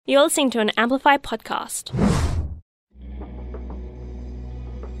You're listening to an Amplify podcast.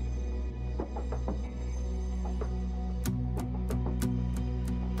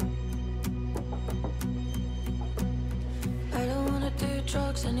 I don't wanna do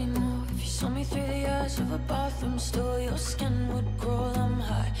drugs anymore. If you saw me through the eyes of a bathroom store, your skin would crawl. I'm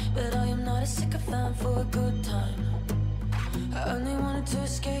high, but I am not a sycophant for a good time. I only wanted to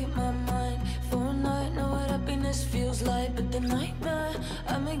escape my mind for a night. Know what happiness feels like, but the nightmare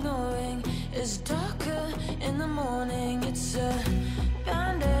I'm ignoring is darker in the morning. It's a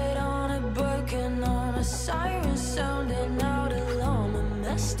band-aid on a broken arm, a siren sounding out alarm, a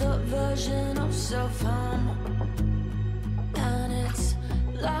messed up version of self-harm. And it's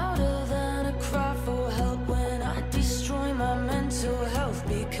louder than a cry for help when I destroy my mental health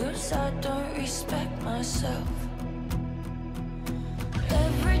because I don't respect myself.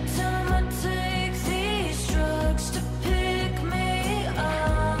 Every time I take these drugs to pick me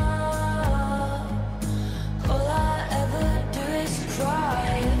up, all I ever do is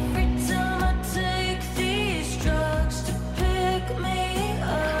cry. Every time I take these drugs to pick me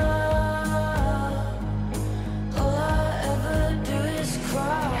up, all I ever do is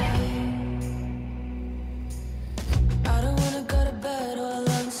cry. I don't wanna go to bed all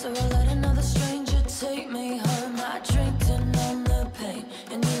alone, so I let another stranger take me home. I drink to numb the pain,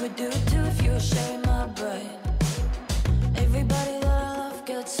 and you would do it too if you were sharing my brain. Everybody that I love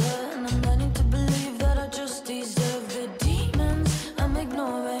gets hurt, and I'm learning to believe that I just deserve the demons I'm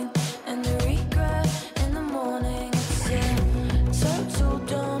ignoring and the regret in the morning. It's a total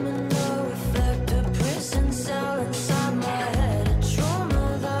domino effect, a prison cell inside my head, a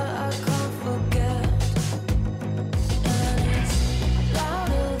trauma that I can't forget. And it's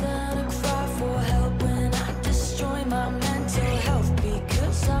louder than a cry for help when I destroy my mental health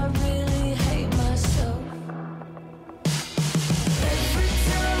because I really hate myself. Every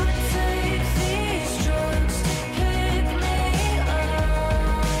time I take these drugs to pick me up,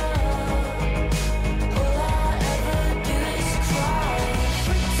 all I ever do is cry.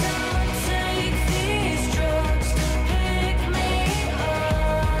 Every time I take these drugs to pick me up,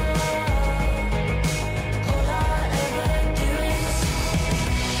 all I ever do is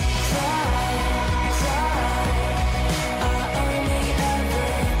cry, cry. I only ever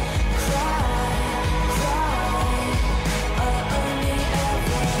cry, cry. I only ever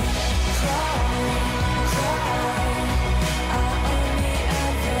cry, cry. I only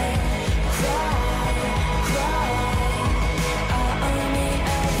ever cry, cry. I only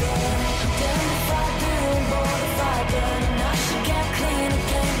ever damn if I do, boy if I done. And I should get clean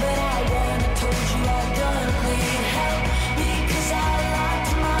again, but I won't. I told you I don't need help because I lied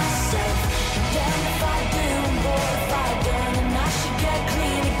to myself. Damn if I do, boy if I done. And I should get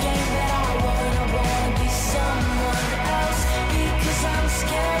clean again, but I won't. I wanna be someone else because I'm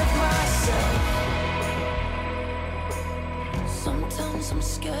scared of myself. Sometimes I'm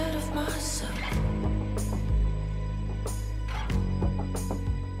scared of myself.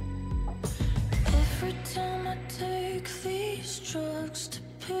 Every time I take these drugs to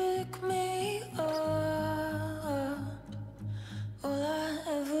pick me up, all I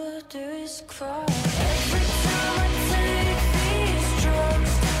ever do is cry. Every time I take these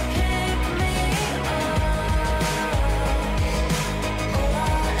drugs to pick me up, all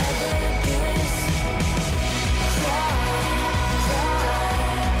I ever do is cry, cry.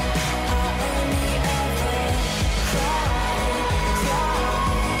 I only ever cry, cry.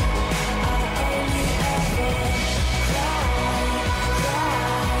 I only ever cry, cry.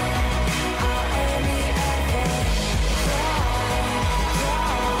 I only ever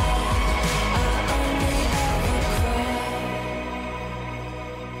cry, cry.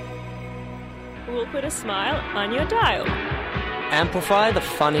 We'll put a smile on your dial. Amplify the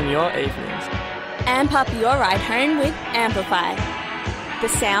fun in your evenings. Amp up your ride home with Amplify, the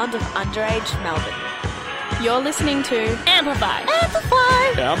sound of underage Melbourne. You're listening to Amplify.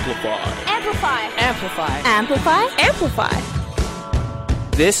 Amplify, Amplify. Amplify, Amplify. Amplify, Amplify.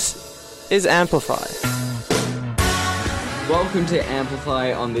 This is Amplify. Welcome to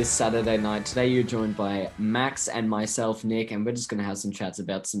Amplify on this Saturday night. Today you're joined by Max and myself, Nick, and we're just going to have some chats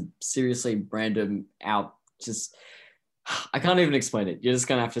about some seriously random I can't even explain it. You're just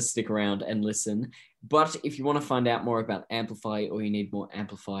going to have to stick around and listen. But if you want to find out more about Amplify or you need more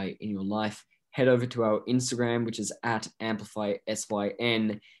Amplify in your life, head over to our Instagram, which is at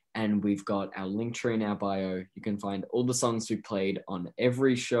AmplifySYN, and we've got our link tree in our bio. You can find all the songs we played on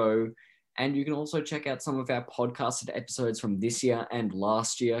every show, and you can also check out some of our podcasted episodes from this year and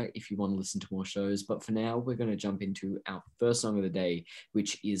last year if you want to listen to more shows. But for now, we're going to jump into our first song of the day,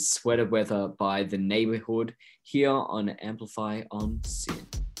 which is Sweater Weather by The Neighborhood, here on Amplify on SYN.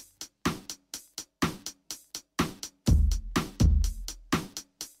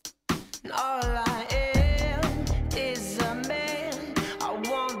 all I am is a man. I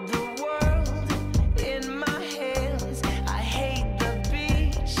want the world in my hands. I hate the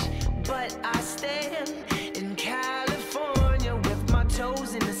beach, but I stand in California with my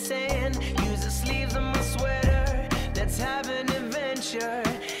toes in the sand. Use the sleeves of my sweater. Let's have an adventure.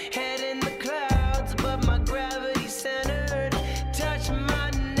 Head in the clouds, but my gravity centered. Touch my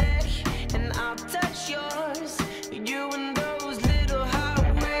neck, and I'll touch yours. You and those little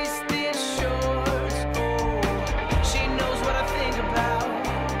high-waisted shorts. Oh, she knows what I think about,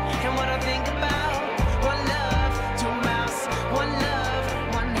 and what I think about. One love, two mouths. One love,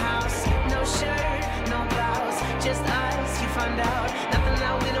 one house. No shirt, no blouse, just us. You find out nothing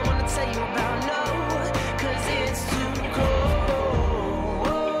that we don't want to tell you about. No, 'cause it's too cold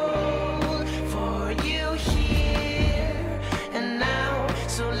for you here and now.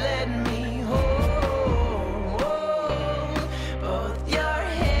 So let me hold both your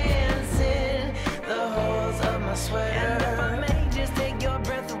hands in the holes of my sweater. And if I may just take your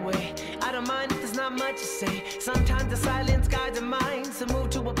breath away, I don't mind if there's not much to say. Sometimes the silence guides our minds to move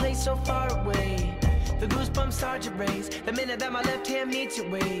to a place so far away. The goosebumps start to raise the minute that my left hand meets your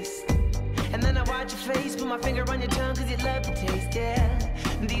waist. And then I watch your face, put my finger on your tongue 'cause you love the taste, yeah.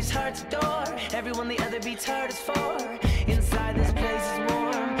 These hearts adore everyone the other beats hardest for. Inside this place is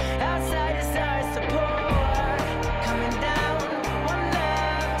warm, outside it starts to pour. Coming down, one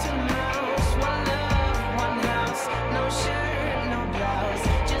love, two mouths. One love, one house. No shirt, no blouse,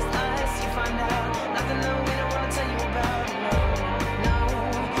 just us. You find out nothing that we don't want to tell you about. No, no,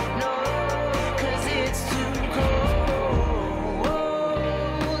 no, 'cause it's too cold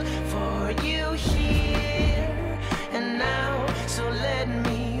for you here and now. So let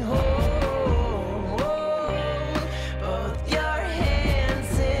me hold both your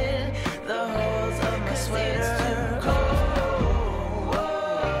hands in the holes of my sweater. It's too cold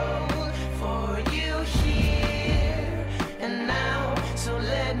for you here and now. So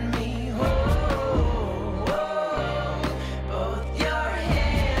let me hold both your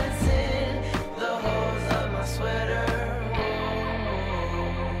hands in the holes of my sweater.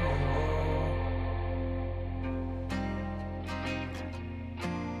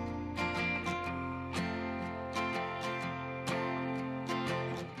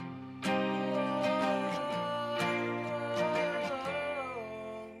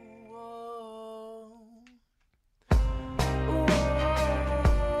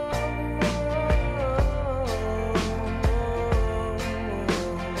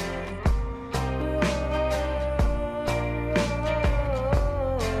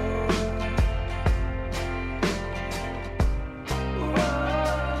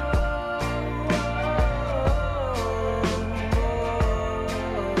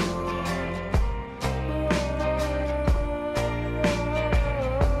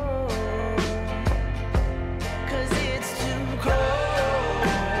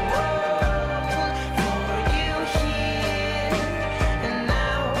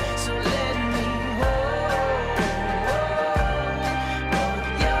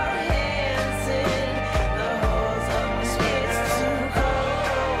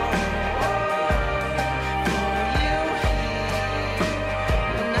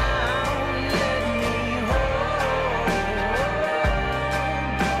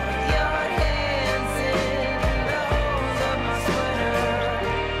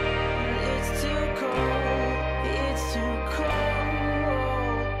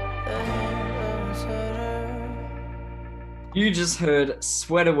 You just heard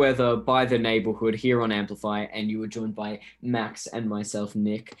Sweater Weather by The Neighborhood here on Amplify, and you were joined by Max and myself,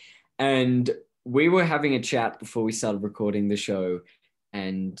 Nick. And we were having a chat before we started recording the show,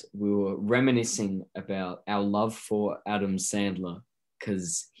 and we were reminiscing about our love for Adam Sandler,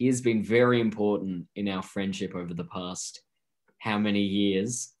 because he has been very important in our friendship over the past how many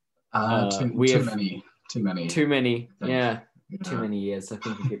years? Too many. Too many, yeah. Too many years. I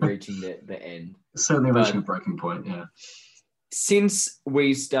think we keep reaching the end. Certainly reaching a breaking point, yeah. Since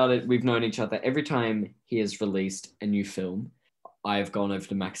we've known each other, every time he has released a new film, I have gone over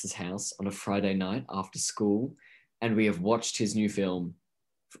to Max's house on a Friday night after school, and we have watched his new film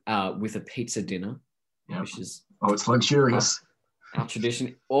with a pizza dinner, which is... Oh, it's luxurious. Our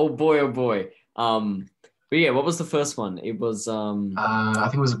tradition. Oh boy. But yeah, what was the first one? It was... I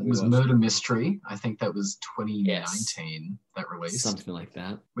think it was Murder Mystery. I think that was 2019 that released. Something like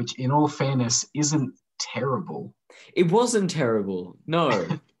that. Which, in all fairness, isn't terrible. It wasn't terrible. No.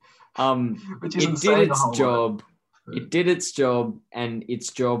 Which isn't it did its job. It did its job, and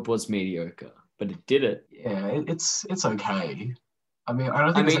its job was mediocre, but it did it. Yeah, it's okay. I mean,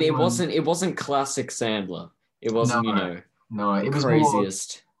 I don't think. It wasn't classic Sandler. It wasn't, no, it was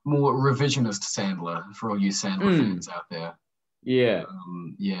craziest. more revisionist Sandler for all you Sandler fans out there. Yeah.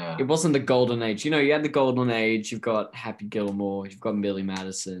 Yeah. It wasn't the golden age. You know, you had the golden age. You've got Happy Gilmore. You've got Billy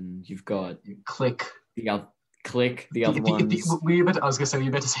Madison. You've got Click. the other Click. The other ones. I was gonna say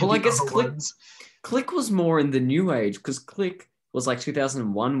you better say Well, I the guess other ones. Click was more in the new age because Click was like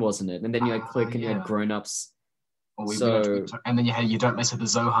 2001, wasn't it? And then you had Click and you had Grown Ups. Well, and then you had You Don't Mess with the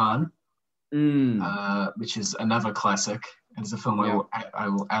Zohan, which is another classic. And it's a film I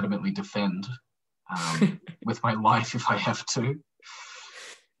will adamantly defend with my life if I have to.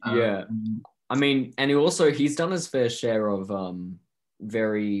 Yeah. I mean, and he's done his fair share of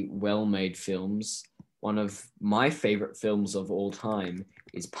very well-made films. One of my favorite films of all time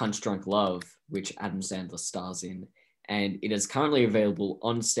is Punch Drunk Love, which Adam Sandler stars in. And it is currently available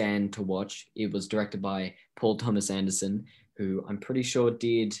on Stan to watch. It was directed by Paul Thomas Anderson, who I'm pretty sure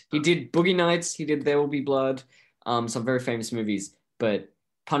he did Boogie Nights, he did There Will Be Blood, some very famous movies. But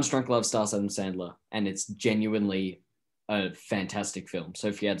Punch Drunk Love stars Adam Sandler, and it's genuinely a fantastic film. So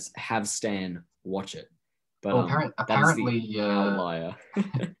if you have Stan, watch it. But apparently, outlier.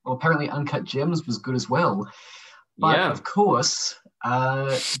 Well, apparently, Uncut Gems was good as well. But of course,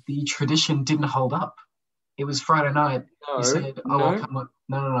 the tradition didn't hold up. It was Friday night. You said, come on.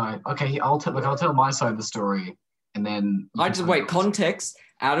 No. Okay, I'll tell my side of the story, and then context.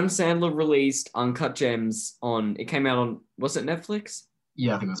 Adam Sandler released Uncut Gems it came out on, was it Netflix?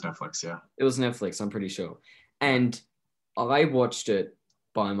 Yeah, I think it was Netflix. Yeah, it was Netflix. I'm pretty sure, and I watched it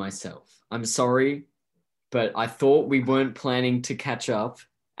by myself. I'm sorry, but I thought we weren't planning to catch up,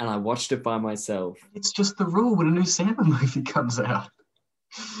 and I watched it by myself. It's just the rule when a new Sandler movie comes out.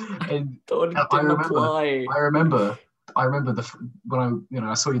 And I remember when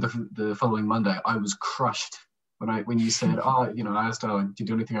I saw you the following Monday, I was crushed when you said, I asked, did you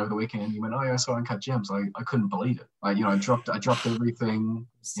do anything over the weekend? And you went, I saw Uncut Gems. I couldn't believe it. I dropped everything.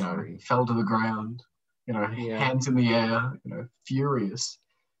 Fell to the ground. Hands in the air. Furious.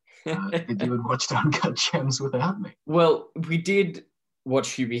 That you had watched Uncut Gems without me. Well, we did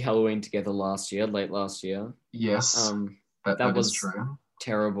watch Hubie Halloween together late last year. Yes, that was true.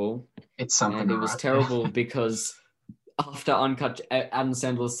 Terrible. It's something. And it was terrible because after Uncut, Adam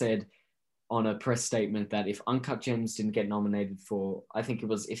Sandler said on a press statement that if Uncut Gems didn't get nominated for, I think it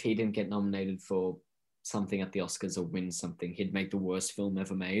was if he didn't get nominated for something at the Oscars or win something, he'd make the worst film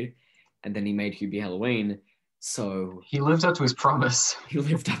ever made. And then he made Hubie Halloween. So he lived up to his promise.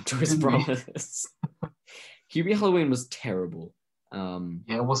 Hubie Halloween was terrible.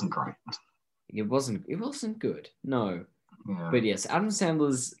 It wasn't great. It wasn't good. No. Yeah. But yes, Adam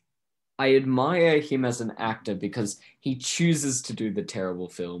Sandler's, I admire him as an actor because he chooses to do the terrible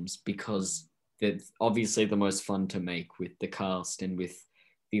films because they're obviously the most fun to make with the cast and with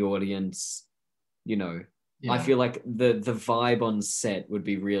the audience. I feel like the vibe on set would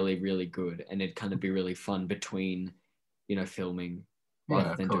be really, really good, and it'd kind of be really fun between, filming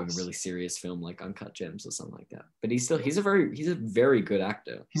rather than doing a really serious film like Uncut Gems or something like that. But he's a very good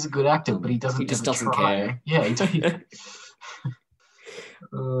actor. He's a good actor, but he just doesn't care. Yeah, he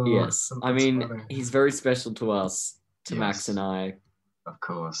yes, I mean, he's very special to us, Max and I. Of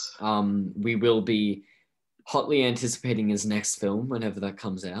course. We will be hotly anticipating his next film whenever that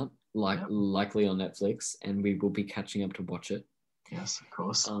comes out, likely on Netflix, and we will be catching up to watch it. Yes, of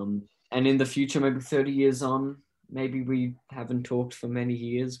course. And in the future, maybe 30 years on, maybe we haven't talked for many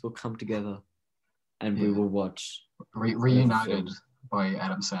years, we'll come together and we will watch. Reunited by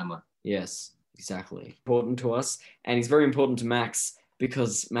Adam Sandler. Yes, exactly. Important to us. And he's very important to Max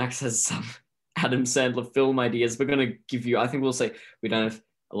because Max has some Adam Sandler film ideas. We're going to give you, I think we'll say, we don't have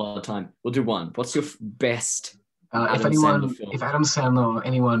a lot of time. We'll do one. What's your best if Adam Sandler or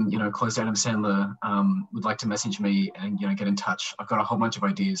anyone, close to Adam Sandler would like to message me and, get in touch, I've got a whole bunch of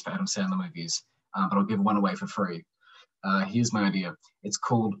ideas for Adam Sandler movies, but I'll give one away for free. Here's my idea. It's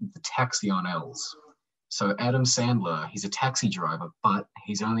called The Taxi on L's. So Adam Sandler, he's a taxi driver, but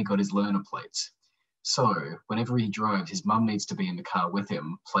he's only got his learner plates. So whenever he drives, his mum needs to be in the car with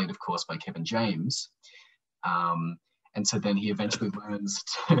him, played, of course, by Kevin James. And so then he eventually learns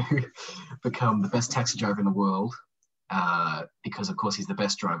to become the best taxi driver in the world because, of course, he's the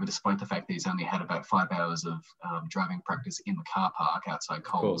best driver, despite the fact that he's only had about 5 hours of driving practice in the car park outside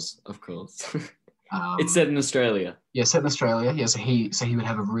Coles. Of course. It's set in Australia. Yeah, set in Australia. Yeah, so he would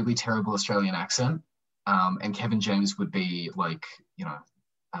have a really terrible Australian accent. And Kevin James would be like,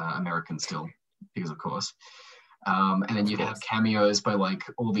 American still, because of course. And then you'd have cameos by like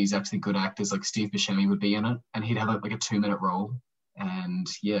all these actually good actors, like Steve Buscemi would be in it, and he'd have like a 2-minute role. And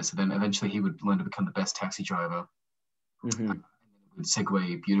so then eventually he would learn to become the best taxi driver. Mm-hmm. It would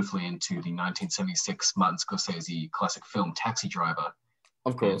segue beautifully into the 1976 Martin Scorsese classic film Taxi Driver,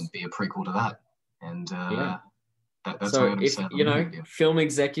 Of course. and be a prequel to that. And Yeah. that's So how Adam if, Sandler you know, movie, yeah. film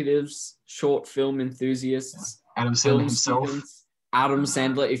executives, short film enthusiasts, Adam Sandler film himself. students, Adam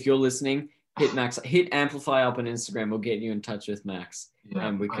Sandler, if you're listening, hit Max, hit Amplify up on Instagram. We'll get you in touch with Max. Yeah,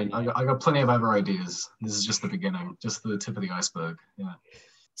 And we can. I got plenty of other ideas. This is just the beginning, just the tip of the iceberg. Yeah.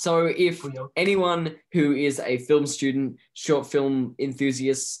 So if Cool. anyone who is a film student, short film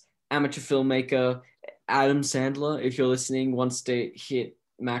enthusiast, amateur filmmaker, Adam Sandler, if you're listening, wants to hit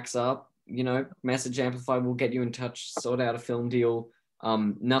Max up, you know, message Amplify. We'll get you in touch, sort out a film deal.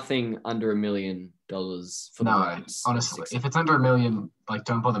 Nothing under $1 million for the No, rights. honestly, if it's under $1 million, like,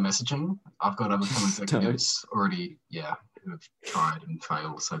 don't bother messaging. I've got other film executives already, who've tried and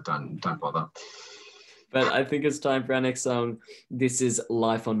failed, so don't bother. But I think it's time for our next song. This is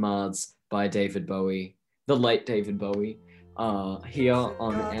Life on Mars by David Bowie, the late David Bowie, here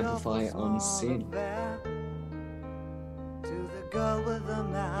on Amplify on Sin. To the girl with the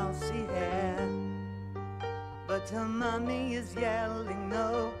mousy hair, but her mummy is yelling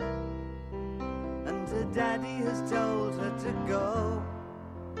no, and her daddy has told her to go,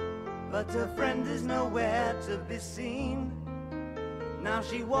 but her friend is nowhere to be seen. Now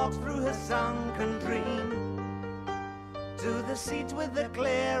she walks through her sunken dream to the seat with the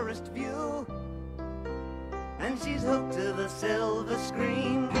clearest view, and she's hooked to the silver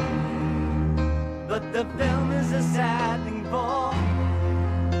screen. But the film is a sad thing for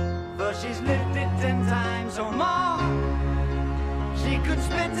she's lived it 10 times or more. She could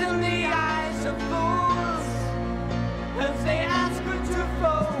spit in the eyes of fools if they ask her to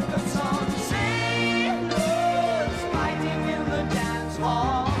focus on sailors fighting in the dance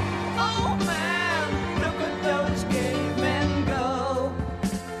hall. Oh man, look at those cavemen go.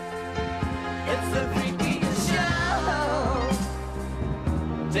 It's the freakiest show.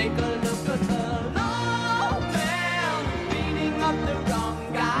 Take a look at the low man beating up the wrong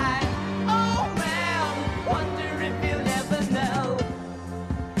guy. Oh man, wonder if you'll ever know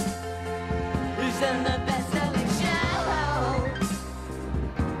who's in the best-selling show.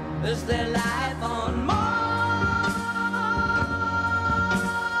 Is their life on Mars?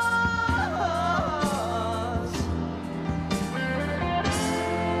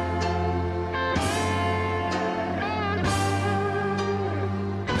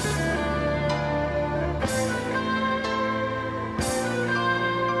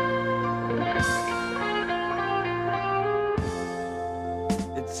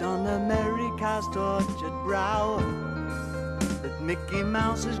 It's on America's tortured brow that Mickey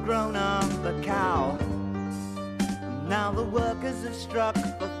Mouse has grown up a cow. And now the workers have struck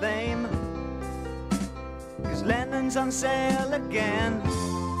for fame, 'cause Lennon's on sale again.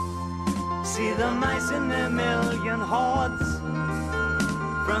 See the mice in their million hordes,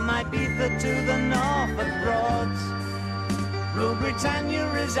 from Ibiza to the Norfolk Broads. Rule Britannia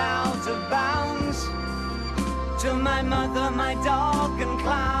is out of bounds, to my mother, my dog and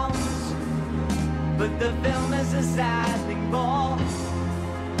clowns. But the film is a sad thing more,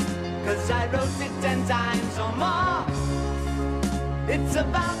 'cause I wrote it 10 times or more. It's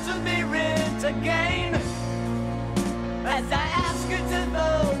about to be writ again, as I ask you to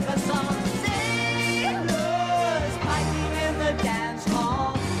focus on sailors fighting in the dance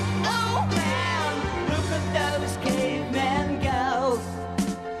hall. Oh man, look at those cavemen go.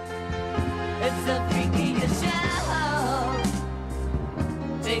 It's the freakiest show.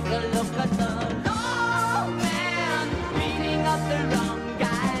 Take a look at the low man beating up the wrong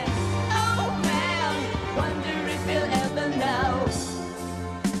guy. Oh man, wonder if you'll ever know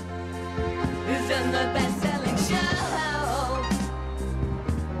who's in the best-selling show.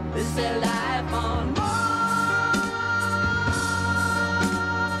 Is their life on Mars?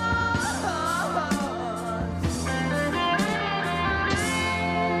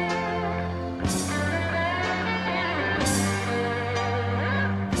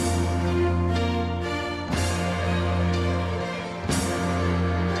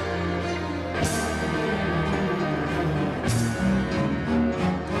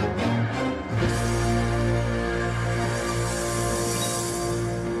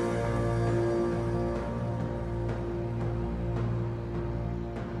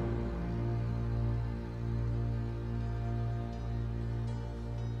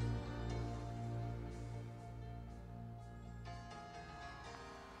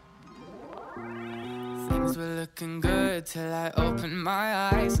 Things were looking good till I opened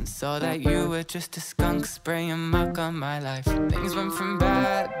my eyes and saw that you were just a skunk spraying muck on my life. Things went from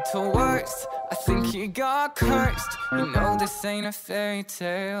bad to worse. I think you got cursed. You know this ain't a fairy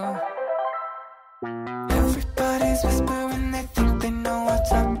tale. Everybody's whispering, they think they know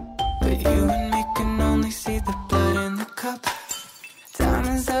what's up, but you and me can only see the blood in the cup. Time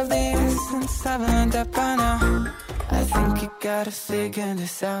I've learned that by now. I think you gotta figure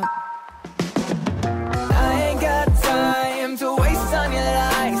this out. I ain't got time to waste on your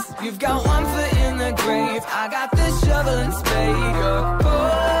lies. You've got one foot in the grave, I got this shovel and spade. You're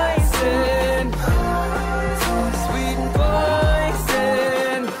poison, sweet poison.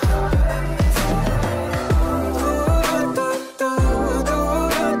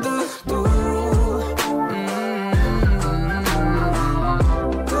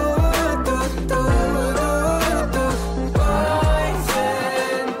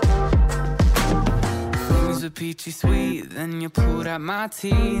 Peachy sweet, then you pulled out my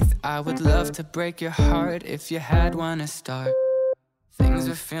teeth. I would love to break your heart if you had one to start. Things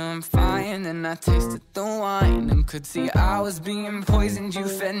were feeling fine and I tasted the wine and could see I was being poisoned. You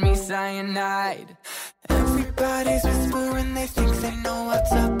fed me cyanide. Everybody's whispering, they think they know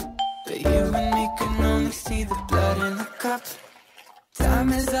what's up, but you and me can only see the blood in the cup.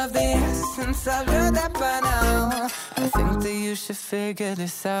 Time is of the essence, I've learned that by now. I think that you should figure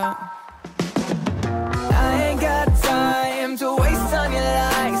this out. I ain't got time to waste on your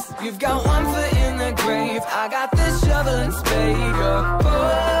lies. You've got one foot in the grave, I got this shovel and spade. You're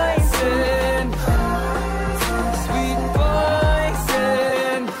poison, sweet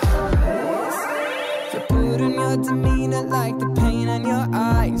poison. You're putting your demeanor like the pain in your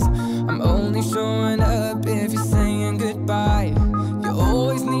eyes. I'm only showing up if you're saying goodbye. You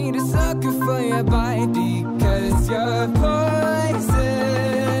always need a sucker for your bite because you're poison.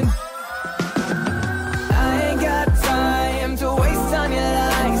 To waste on your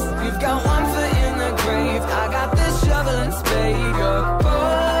lies. You've got one foot in the grave, I got this shovel and spade. You're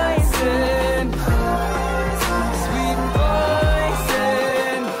poison, sweet poison.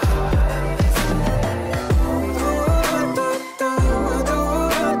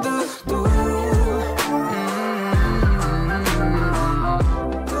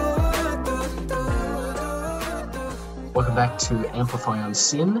 Welcome back to Amplify on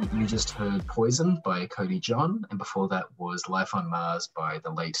Sin. You just heard Poison by Cody John, and before that was Life on Mars by the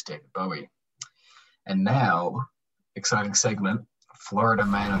late David Bowie. And now, exciting segment, Florida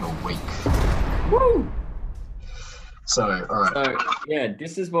Man of the Week. Woo! So, all right. So, yeah,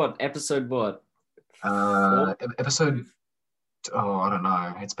 this is what, episode what? Episode, I don't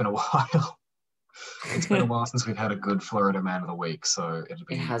know. It's been a while. It's been a while since we've had a good Florida Man of the Week, so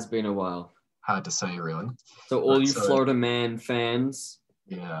It has been a while. hard to say, really. So all you Florida Man fans,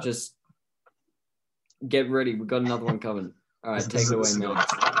 yeah, just get ready. We've got another one coming. All right, take it away, man.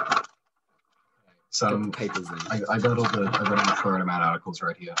 So Got the papers in. I got all the Florida Man articles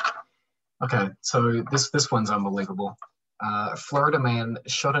right here. Okay, so this one's unbelievable. Florida man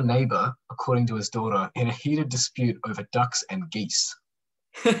shot a neighbor, according to his daughter, in a heated dispute over ducks and geese.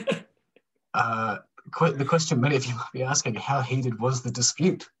 The question many of you might be asking, how heated was the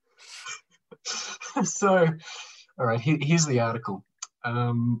dispute? So, all right, here's the article.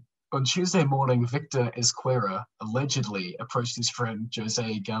 On Tuesday morning, Victor Esquera allegedly approached his friend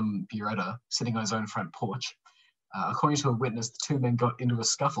Jose Gum Bureta, sitting on his own front porch. According to a witness, the two men got into a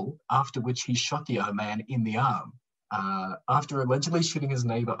scuffle, after which he shot the other man in the arm. After allegedly shooting his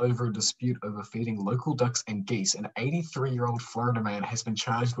neighbor over a dispute over feeding local ducks and geese, an 83-year-old Florida man has been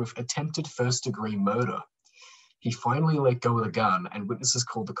charged with attempted first-degree murder. He finally let go of the gun, and witnesses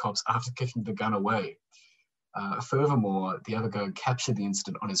called the cops after kicking the gun away. Furthermore, the other guy captured the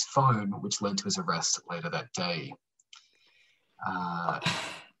incident on his phone, which led to his arrest later that day.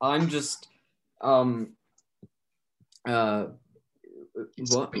 I'm just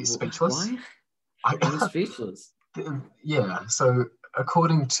speechless. Why? I'm speechless. Yeah, so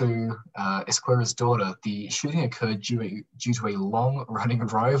according to Esquera's daughter, the shooting occurred due to a long-running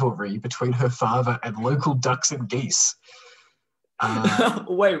rivalry between her father and local ducks and geese.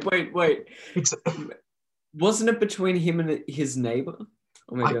 Wait. Wasn't it between him and his neighbor?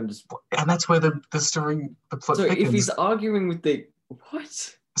 Or maybe I'm just... And that's where the plot So thickens. if he's arguing with the...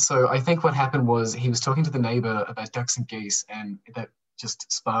 What? So I think what happened was he was talking to the neighbor about ducks and geese, and that just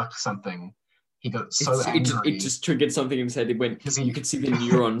sparked something. He got so angry. It just triggered something in his head. It went, you could see the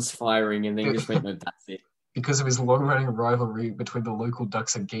neurons firing, and then he just went, no, that's it. Because of his long-running rivalry between the local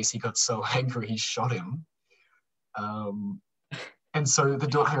ducks and geese, he got so angry he shot him. And so the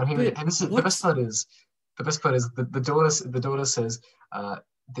daughter, and this is the best part is the daughter says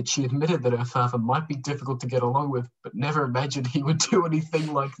that she admitted that her father might be difficult to get along with, but never imagined he would do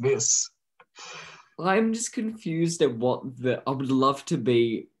anything like this. I'm just confused at I would love to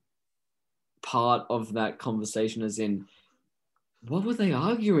be part of that conversation, as in, what were they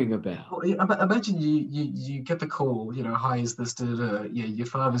arguing about? Well, imagine you get the call, hi, is this, yeah, your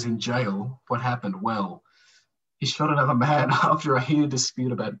father's in jail. What happened? Well, he shot another man after a heated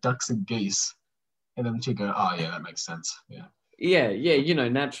dispute about ducks and geese. And then she'd go, oh, yeah, that makes sense. Yeah. Yeah, you know,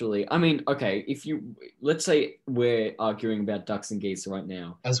 naturally. I mean, okay, let's say we're arguing about ducks and geese right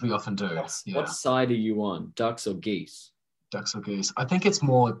now. As we often do. Yeah. What side are you on, ducks or geese? Ducks or geese? I think it's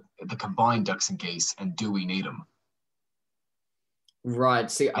more the combined ducks and geese, and do we need them? Right.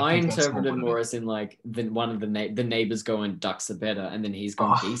 See, I think that's interpreted more more as in like one of the neighbors going ducks are better, and then he's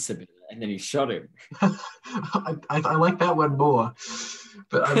going geese are better, and then he shot him. I like that one more.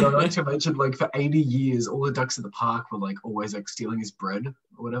 But I like to imagine, like, for 80 years, all the ducks at the park were like always like stealing his bread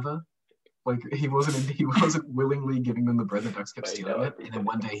or whatever. Like he wasn't willingly giving them the bread. The ducks kept stealing it, and then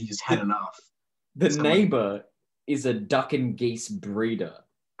one day he just had enough. The neighbor is a duck and geese breeder.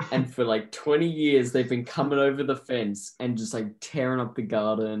 And for like 20 years, they've been coming over the fence and just like tearing up the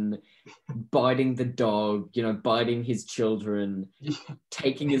garden, biting the dog, you know, biting his children,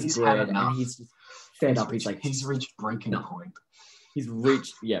 taking his bread, and he's just fed up. He's reached breaking point. He's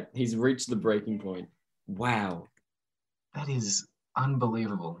reached the breaking point. Wow. That is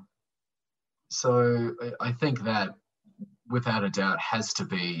unbelievable. So I think that, without a doubt, has to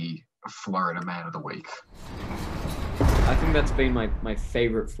be Florida Man of the Week. I think that's been my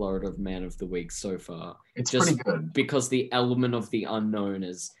favorite Florida Man of the Week so far. It's just pretty good. Because the element of the unknown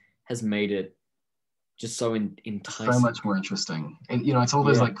has made it just so enticing. So much more interesting. And, you know, it's all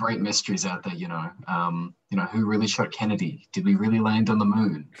those like great mysteries out there, you know, who really shot Kennedy? Did we really land on the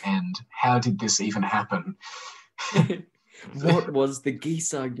moon? And how did this even happen? What was the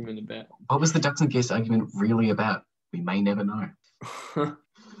geese argument about? What was the ducks and geese argument really about? We may never know.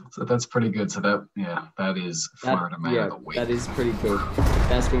 So that's pretty good. So that is Florida Man of the Week. That is pretty good.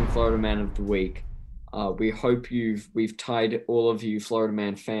 That's been Florida Man of the Week. We hope we've tied all of you Florida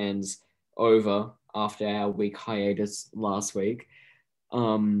Man fans over after our week hiatus last week.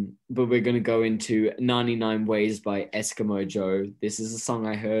 But we're going to go into 99 Ways by Eskimo Joe. This is a song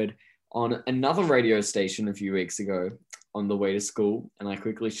I heard on another radio station a few weeks ago on the way to school, and I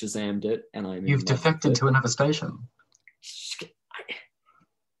quickly Shazammed it. And You've defected to another station.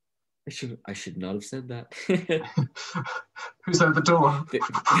 I should not have said that. Who's at the door?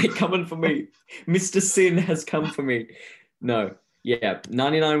 They're coming for me. Mr. Sin has come for me. No. Yeah.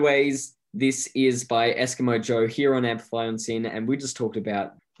 99 Ways. This is by Eskimo Joe here on Amplify on Sin. And we just talked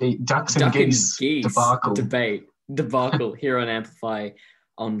about the ducks and geese debacle here on Amplify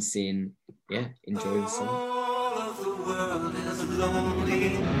on Sin. Yeah. Enjoy the song. All of the world is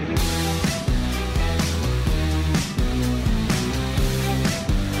lonely.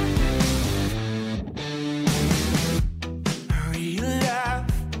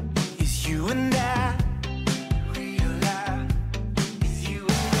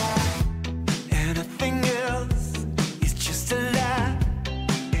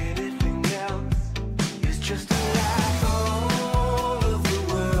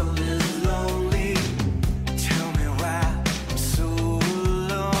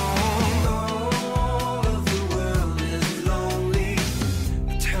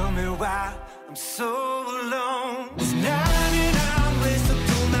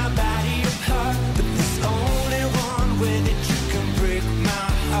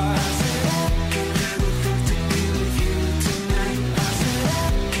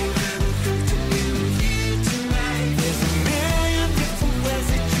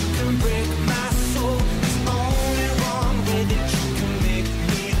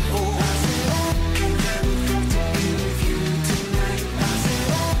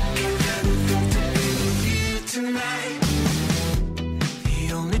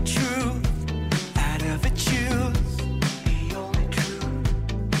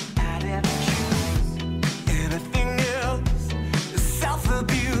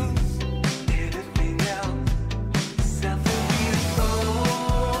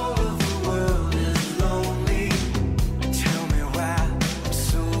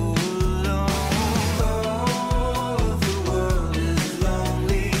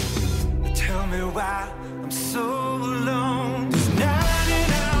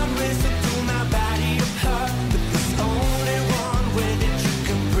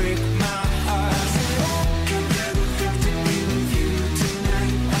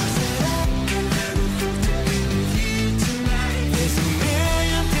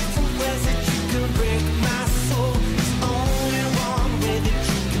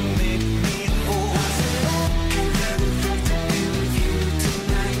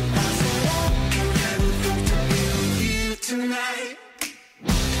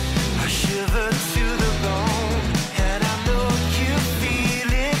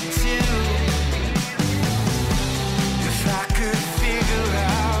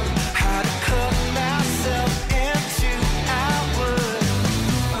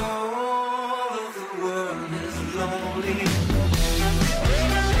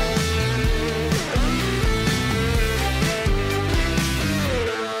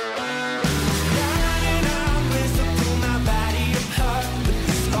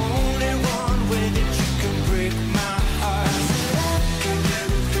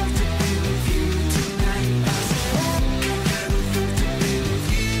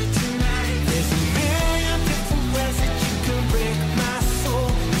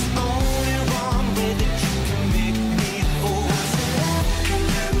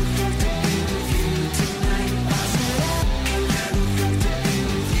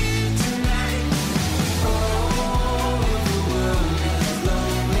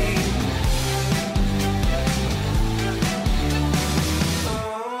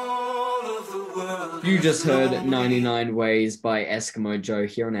 just heard 99 Ways by Eskimo Joe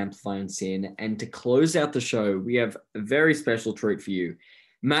here on Amplify and Sin. And to close out the show, we have a very special treat for you.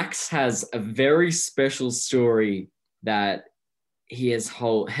 Max has a very special story that he has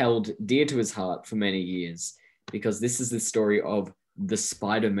held dear to his heart for many years, because this is the story of the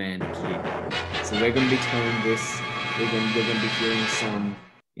Spider-Man kid. So we're going to be telling this. We're going to be hearing some,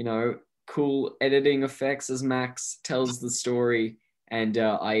 cool editing effects as Max tells the story, and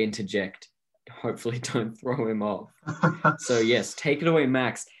I interject. Hopefully don't throw him off. So yes, take it away,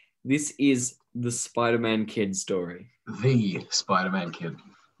 Max. This is the Spider-Man kid story. The Spider-Man kid.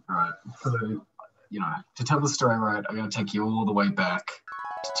 All right. So, to tell the story right, I'm going to take you all the way back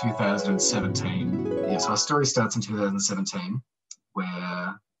to 2017. Yeah, so our story starts in 2017,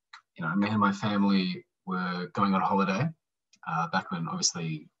 where, me and my family were going on holiday, back when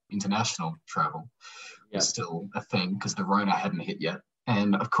obviously international travel was still a thing because the Rona hadn't hit yet.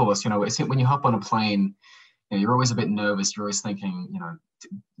 And of course, when you hop on a plane, you're always a bit nervous. You're always thinking,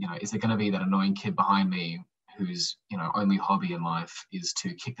 is there going to be that annoying kid behind me whose, only hobby in life is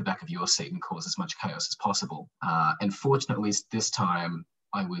to kick the back of your seat and cause as much chaos as possible? And fortunately, this time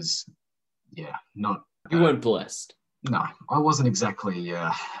I was, not. You weren't blessed. No, I wasn't exactly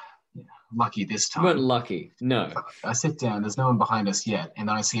lucky this time. You weren't lucky. No. I sit down. There's no one behind us yet, and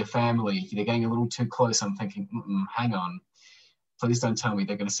then I see a family. They're getting a little too close. I'm thinking, hang on. Please don't tell me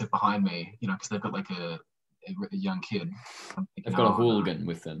they're going to sit behind me, because they've got like a young kid. They've got a hooligan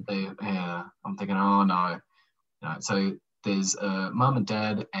with them. I'm thinking, oh no. So there's a mum and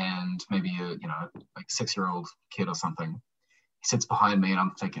dad and maybe a, like 6-year-old kid or something. He sits behind me and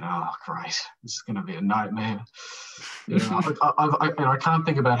I'm thinking, oh, great. This is going to be a nightmare. I can't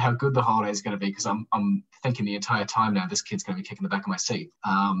think about how good the holiday is going to be because I'm thinking the entire time now this kid's going to be kicking the back of my seat.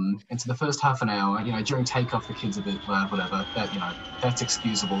 And so the first half an hour, during takeoff, the kid's a bit loud, whatever. That's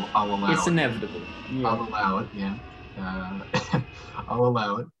excusable. I'll allow it. It's inevitable. Yeah. I'll allow it, yeah. I'll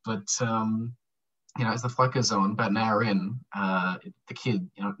allow it. But, as the flight goes on, about an hour in, the kid,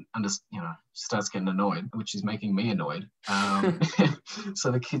 starts getting annoyed, which is making me annoyed. So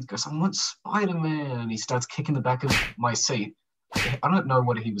the kid goes, I want Spider-Man. And he starts kicking the back of my seat. I don't know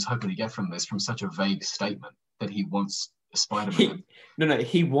what he was hoping to get from this, from such a vague statement that he wants a Spider-Man.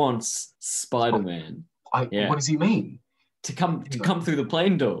 He wants Spider-Man. What does he mean? To come through the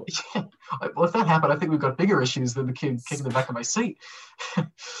plane door. Yeah. Well, if that happened, I think we've got bigger issues than the kid kicking the back of my seat.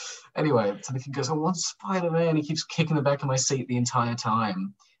 Anyway, so the kid goes, I want Spider-Man. He keeps kicking the back of my seat the entire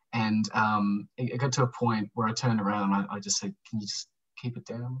time. And it got to a point where I turned around and I just said, can you just keep it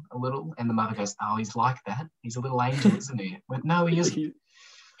down a little? And the mother goes, oh, he's like that. He's a little angel, isn't he? I went, no, he isn't.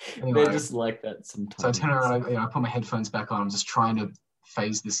 Anyway, they're just like that sometimes. So I turn around, I put my headphones back on. I'm just trying to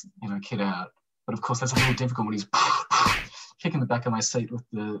phase this, kid out. But of course, that's a little difficult when he's kicking the back of my seat with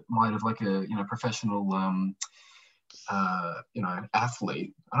the might of like a, professional,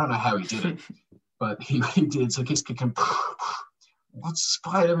 athlete. I don't know how he did it, but he did. So he keeps kicking. What's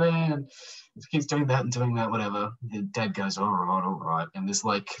Spider-Man? He keeps doing that and doing that, whatever. The dad goes, all right. And there's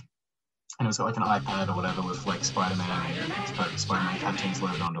like, it's got like an iPad or whatever with like Spider-Man cartoons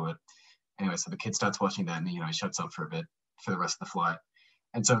loaded onto it. Anyway, so the kid starts watching that and he shuts up for a bit for the rest of the flight.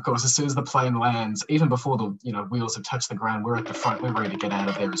 And so, of course, as soon as the plane lands, even before the wheels have touched the ground, we're at the front. We're ready to get out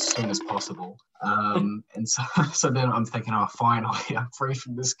of there as soon as possible. And so then I'm thinking, oh, finally, I'm free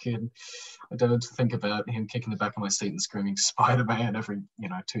from this kid. I don't have to think about him kicking the back of my seat and screaming Spider-Man every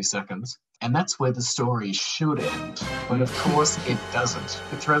 2 seconds. And that's where the story should end. But of course, it doesn't.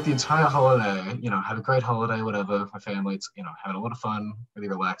 But throughout the entire holiday, have a great holiday, whatever. My family, it's having a lot of fun, really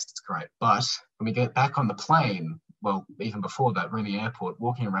relaxed. It's great. But when we get back on the plane, well, even before that, we're in the airport,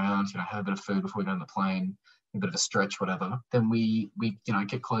 walking around, have a bit of food before we go on the plane, a bit of a stretch, whatever. Then we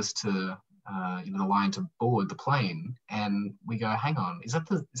get close to the line to board the plane, and we go, hang on, is that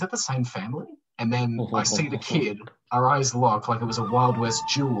the same family? And then I see the kid, our eyes lock like it was a Wild West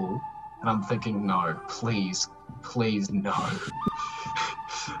duel, and I'm thinking, no, please no.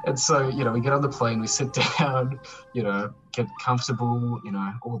 And so, we get on the plane, we sit down, get comfortable,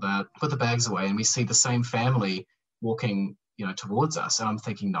 all that, put the bags away, and we see the same family walking, towards us. And I'm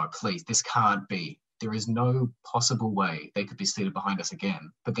thinking, no, please, this can't be. There is no possible way they could be seated behind us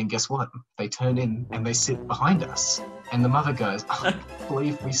again. But then guess what? They turn in and they sit behind us. And the mother goes, I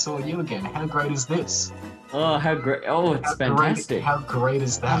believe we saw you again. How great is this? Oh, how great. Oh, it's fantastic. How great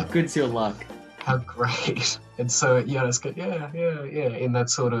is that? How good's your luck? How great. And so, it's good. Yeah. In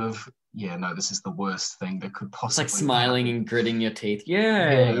that sort of, no, this is the worst thing that could possibly It's like smiling happen. And gritting your teeth.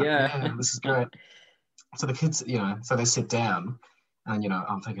 Yeah. This is great. So the kids, so they sit down, And,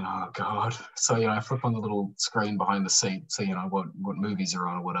 I'm thinking, oh, God. So, I flip on the little screen behind the seat, so, what movies are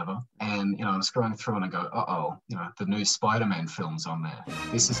on or whatever. And, I'm scrolling through and I go, uh-oh, the new Spider-Man film's on there.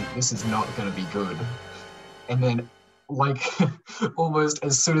 This is not going to be good. And then, like, almost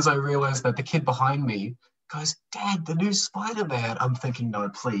as soon as I realized that, the kid behind me goes, Dad, the new Spider-Man. I'm thinking, no,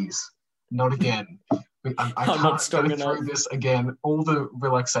 please, not again. I I'm can't not strong go enough. through this again. All the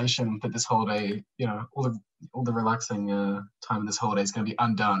relaxation that this holiday, all the relaxing time of this holiday is going to be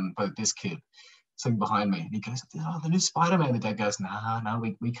undone by this kid sitting behind me. And he goes, "Oh, the new Spider-Man." The dad goes, "No,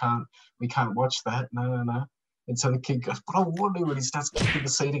 we can't watch that. No." And so the kid goes, "But I want to," and he starts kicking the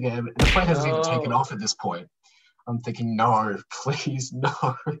seat again. And the plane hasn't even taken off at this point. I'm thinking, no, please,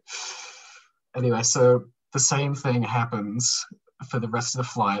 no. Anyway, so the same thing happens for the rest of the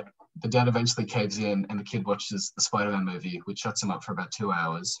flight. The dad eventually caves in and the kid watches the Spider-Man movie, which shuts him up for about 2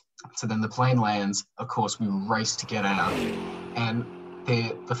 hours. So then the plane lands. Of course, we race to get out. And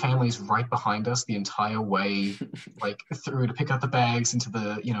the family's right behind us the entire way, like through to pick up the bags into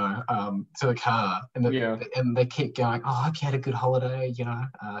the, to the car. And they keep going, "Oh, I hope you had a good holiday,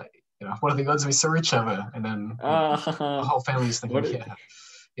 what are the odds we saw each other?" And then the whole family's thinking,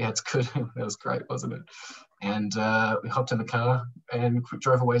 yeah, it's good. That was great, wasn't it? And we hopped in the car and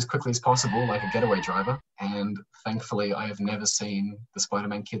drove away as quickly as possible, like a getaway driver. And thankfully, I have never seen the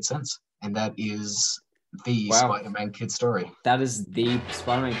Spider-Man kid since. And that is the Spider-Man kid story. That is the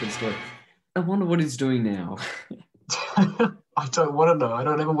Spider-Man kid story. I wonder what he's doing now. I don't want to know. I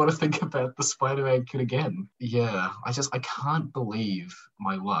don't ever want to think about the Spider-Man kid again. Yeah, I can't believe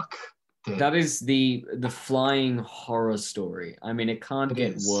my luck. That is the flying horror story. I mean, it can't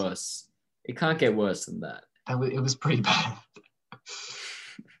get worse. It can't get worse than that. It was pretty bad.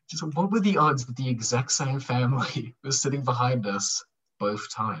 Just what were the odds that the exact same family was sitting behind us both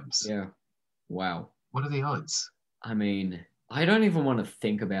times? Yeah. Wow. What are the odds? I mean, I don't even want to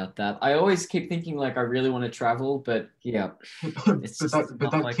think about that. I always keep thinking like I really want to travel, but yeah. but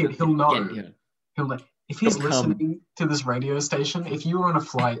that kid, he'll know. He'll know. If he's listening to this radio station, if you were on a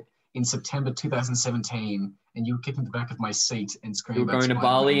flight in September 2017 and you were kicking the back of my seat and screaming about You're going to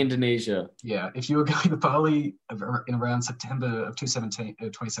Bali, Indonesia. Yeah, if you were going to Bali in around September of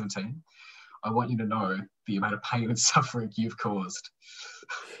 2017, I want you to know the amount of pain and suffering you've caused.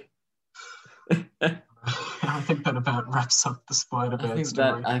 I think that about wraps up the Spider-Man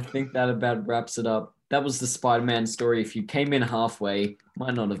story. I think that about wraps it up. That was the Spider-Man story. If you came in halfway,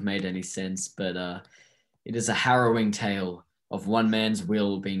 might not have made any sense, but it is a harrowing tale of one man's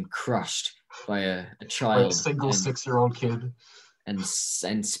will being crushed by a child. A single 6-year-old kid. And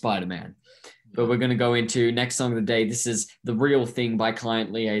Spider-Man. But we're going to go into next song of the day. This is The Real Thing by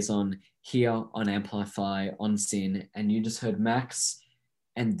Client Liaison here on Amplify on Sin. And you just heard Max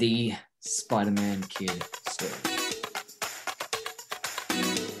and the Spider-Man kid story.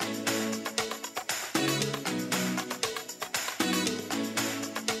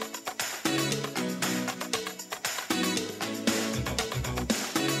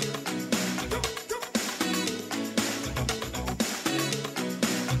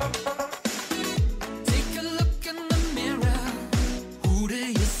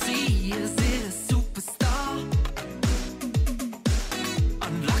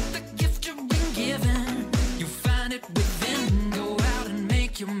 Unlock the gift you've been given. You found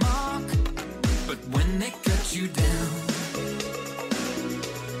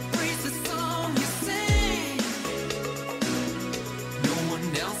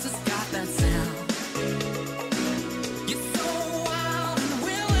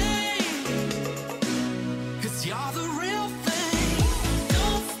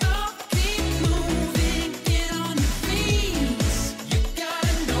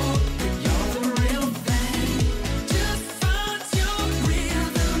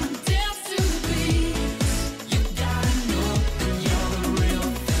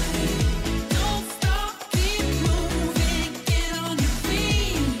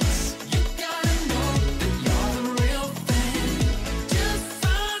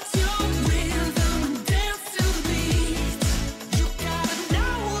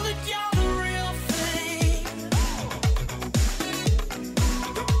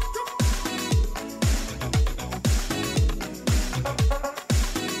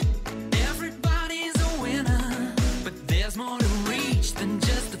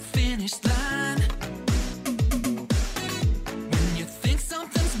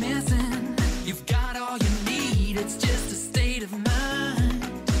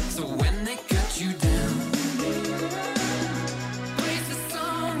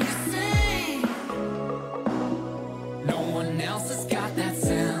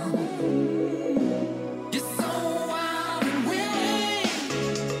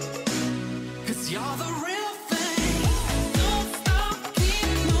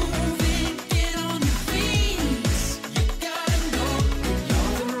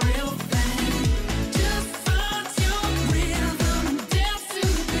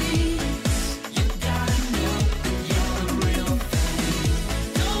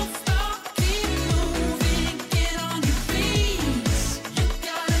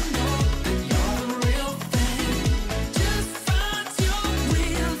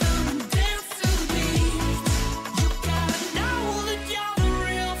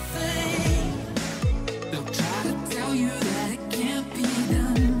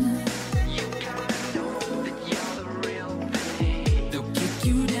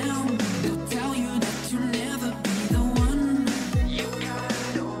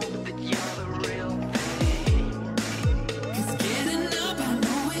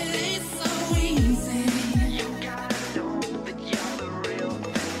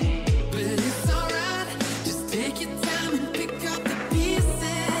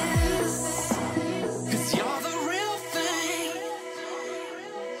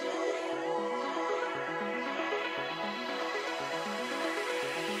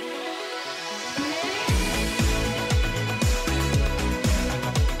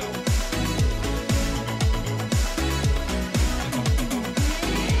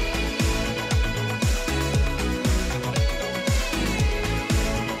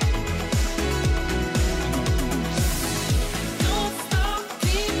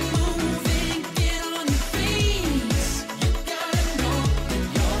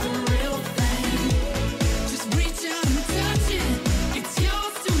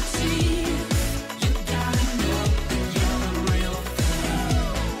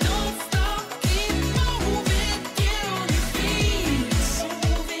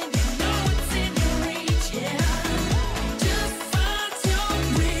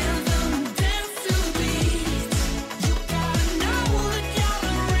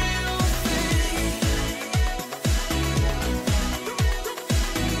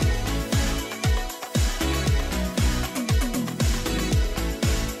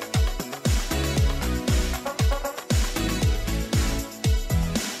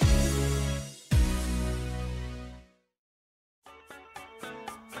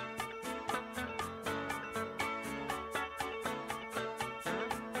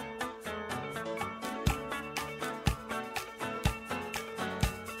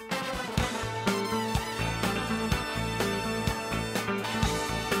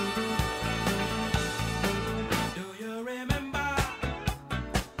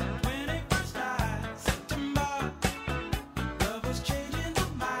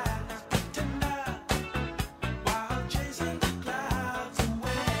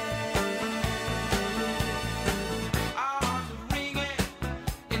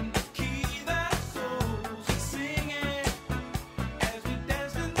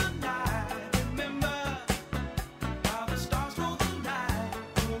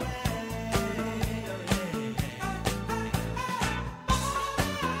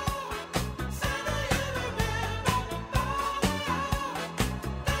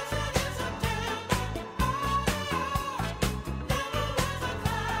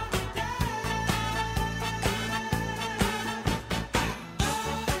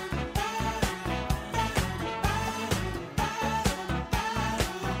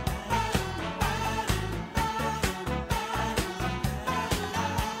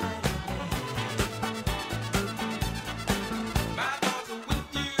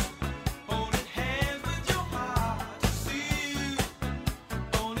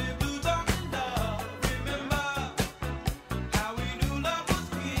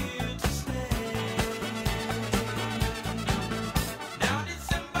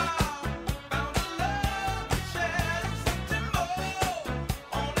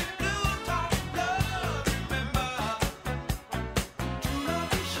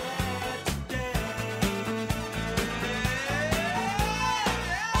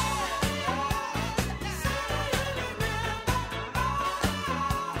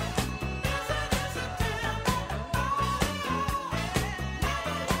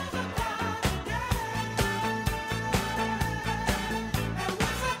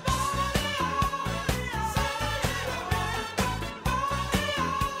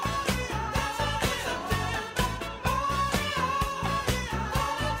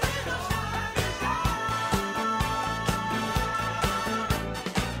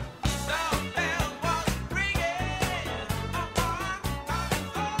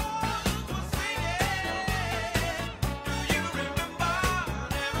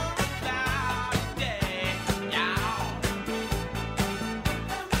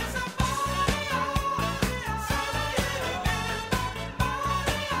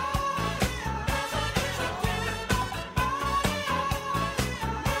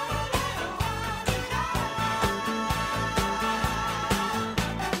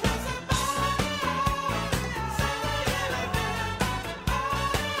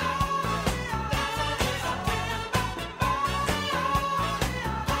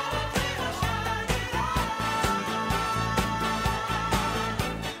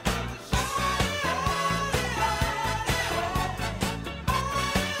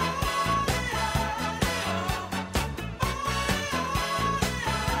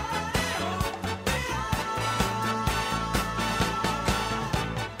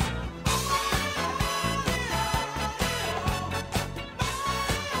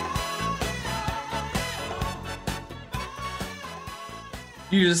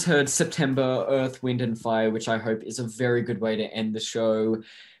You just heard September, Earth, Wind and Fire, which I hope is a very good way to end the show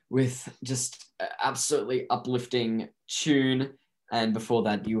with just an absolutely uplifting tune. And before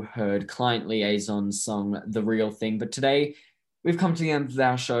that, you heard Client Liaison's song, The Real Thing. But today, we've come to the end of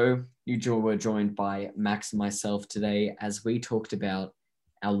our show. You were joined by Max and myself today as we talked about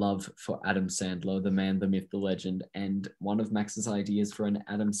our love for Adam Sandler, the man, the myth, the legend, and one of Max's ideas for an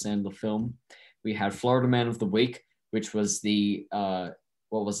Adam Sandler film. We had Florida Man of the Week, which was the,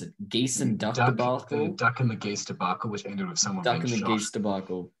 what was it, Geese and Duck debacle? The Duck and the Geese debacle, which ended with someone being shot. Duck and the Geese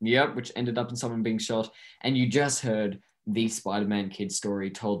debacle. Yep, which ended up in someone being shot. And you just heard the Spider-Man kid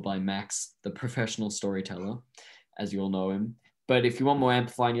story told by Max, the professional storyteller, as you all know him. But if you want more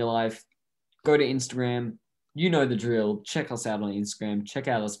Amplify in your life, go to Instagram. You know the drill. Check us out on Instagram. Check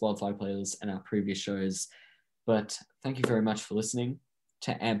out our Spotify playlist and our previous shows. But thank you very much for listening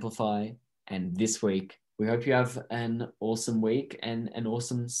to Amplify. And this week, we hope you have an awesome week and an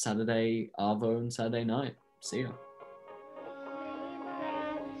awesome Saturday Arvo and Saturday night. See ya.